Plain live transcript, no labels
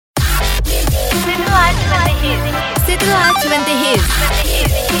CityLife 20 Hitz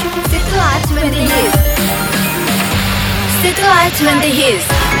CityLife 20 Hitz CityLife 20 Hitz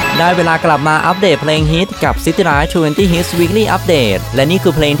ได้เวลากลับมาอัปเดตเพลงฮิตกับ CityLife 20 Hitz Weekly Update และนี่คื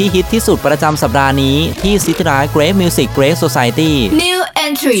อเพลงที่ฮิตที่สุดประจำสัปดาห์นี้ที่ CityLife Great Music Great Society New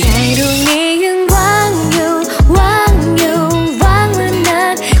Entry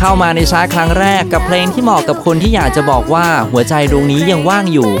เข้ามาในชาร์ตครั้งแรกกับเพลงที่เหมาะกับคนที่อยากจะบอกว่าหัวใจดวงนี้ยังว่าง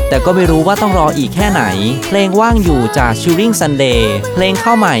อยู่แต่ก็ไม่รู้ว่าต้องรออีกแค่ไหนเพลงว่างอยู่จาก Shooting Sunday เพลงเข้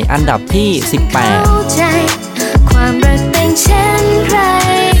าใหม่อันดับที่ 18ความรักเป็นเช่นไร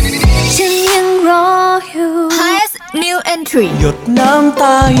ฉันยังรออยู่ Hitz New Entry หยดน้ำต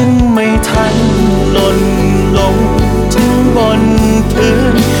ายังไม่ทันหล่นลงถึงบนพื้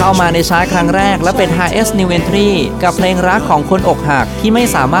นเข้ามาในชาร์ตครั้งแรกและเป็น Hitz New Entry กับเพลงรักของคนอกหักที่ไม่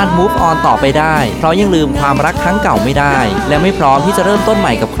สามารถ move on ต่อไปได้เพราะยังลืมความรักครั้งเก่าไม่ได้และไม่พร้อมที่จะเริ่มต้นให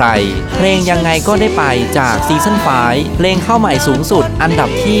ม่กับใครเพลงยังไงก็ได้ไปจากซีซั่น5เพลงเข้าใหม่สูงสุดอันดับ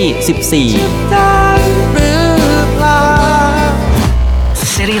ที่ 14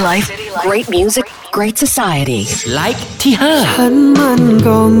 CityLife Great Music Great Society ไลค์ที่5ฉันมัน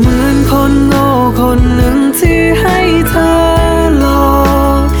ก็เหมือนคนโง่คนหนึ่งที่ให้เธอหลอ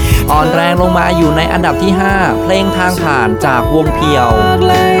กอ่อนแรงลงมาอยู่ในอันดับที่5เพลงทางผ่านจากวงเพียวแ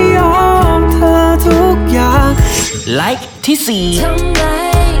ละยอมเธอทุกอย่างไลค์ที่4ทำไม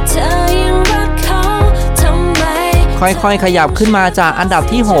เธอยังรักเขาทำไมค่อยๆขยับขึ้นมาจากอันดับ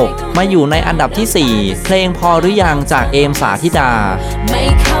ที่6มาอยู่ในอันดับที่4เพลงพอหรือยังจากเอมสาธิดาไม่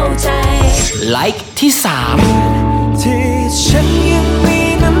เข้าใจไลค์ที่3ที่ฉันยังมี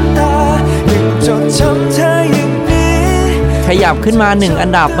น้ำตายังจดจำเธออย่างนี้ขยับขึ้นมา1อั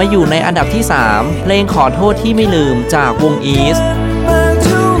นดับมาอยู่ในอันดับที่3เพลงขอโทษที่ไม่ลืมจากวงอีส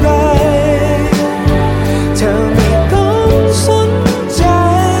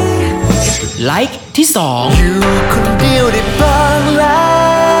ไลค์ที่2อยู่คนเดียวได้บ้างแล้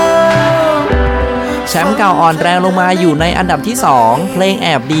วแชมป์เก่าอ่อนแรงลงมาอยู่ในอันดับที่2เพลงแอ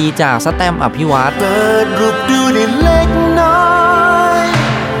บดีจากสแตมป์อภิวัตรเปิดรูปดูได้เล็กน้อย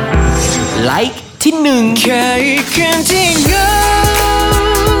ไลค์ที่1แค่อีกคืนที่เหงา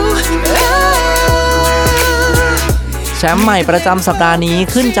แชมป์ใหม่ประจำสัปดาห์นี้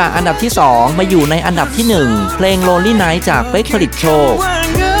ขึ้นจากอันดับที่2มาอยู่ในอันดับที่1เพลง Lonely Night จากเป๊กผลิตโชค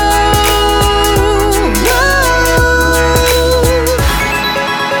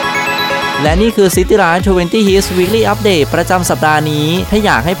และนี่คือ CityLife 20 Hitz Weekly Update ประจำสัปดาห์นี้ถ้าอ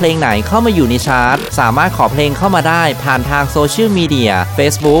ยากให้เพลงไหนเข้ามาอยู่ในชาร์ตสามารถขอเพลงเข้ามาได้ผ่านทางโซเชียลมีเดีย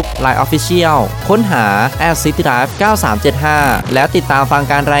Facebook Line Official ค้นหา @CityLife 9375แล้วติดตามฟัง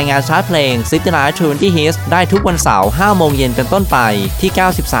การรายงานชาร์ตเพลง CityLife 20 Hitz ได้ทุกวันเสาร์ 5 โมงเย็นเป็นต้นไปที่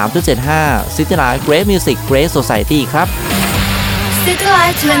 93.75 CityLife Great Music Great Society ครับ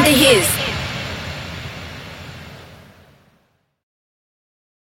CityLife 20 Hitz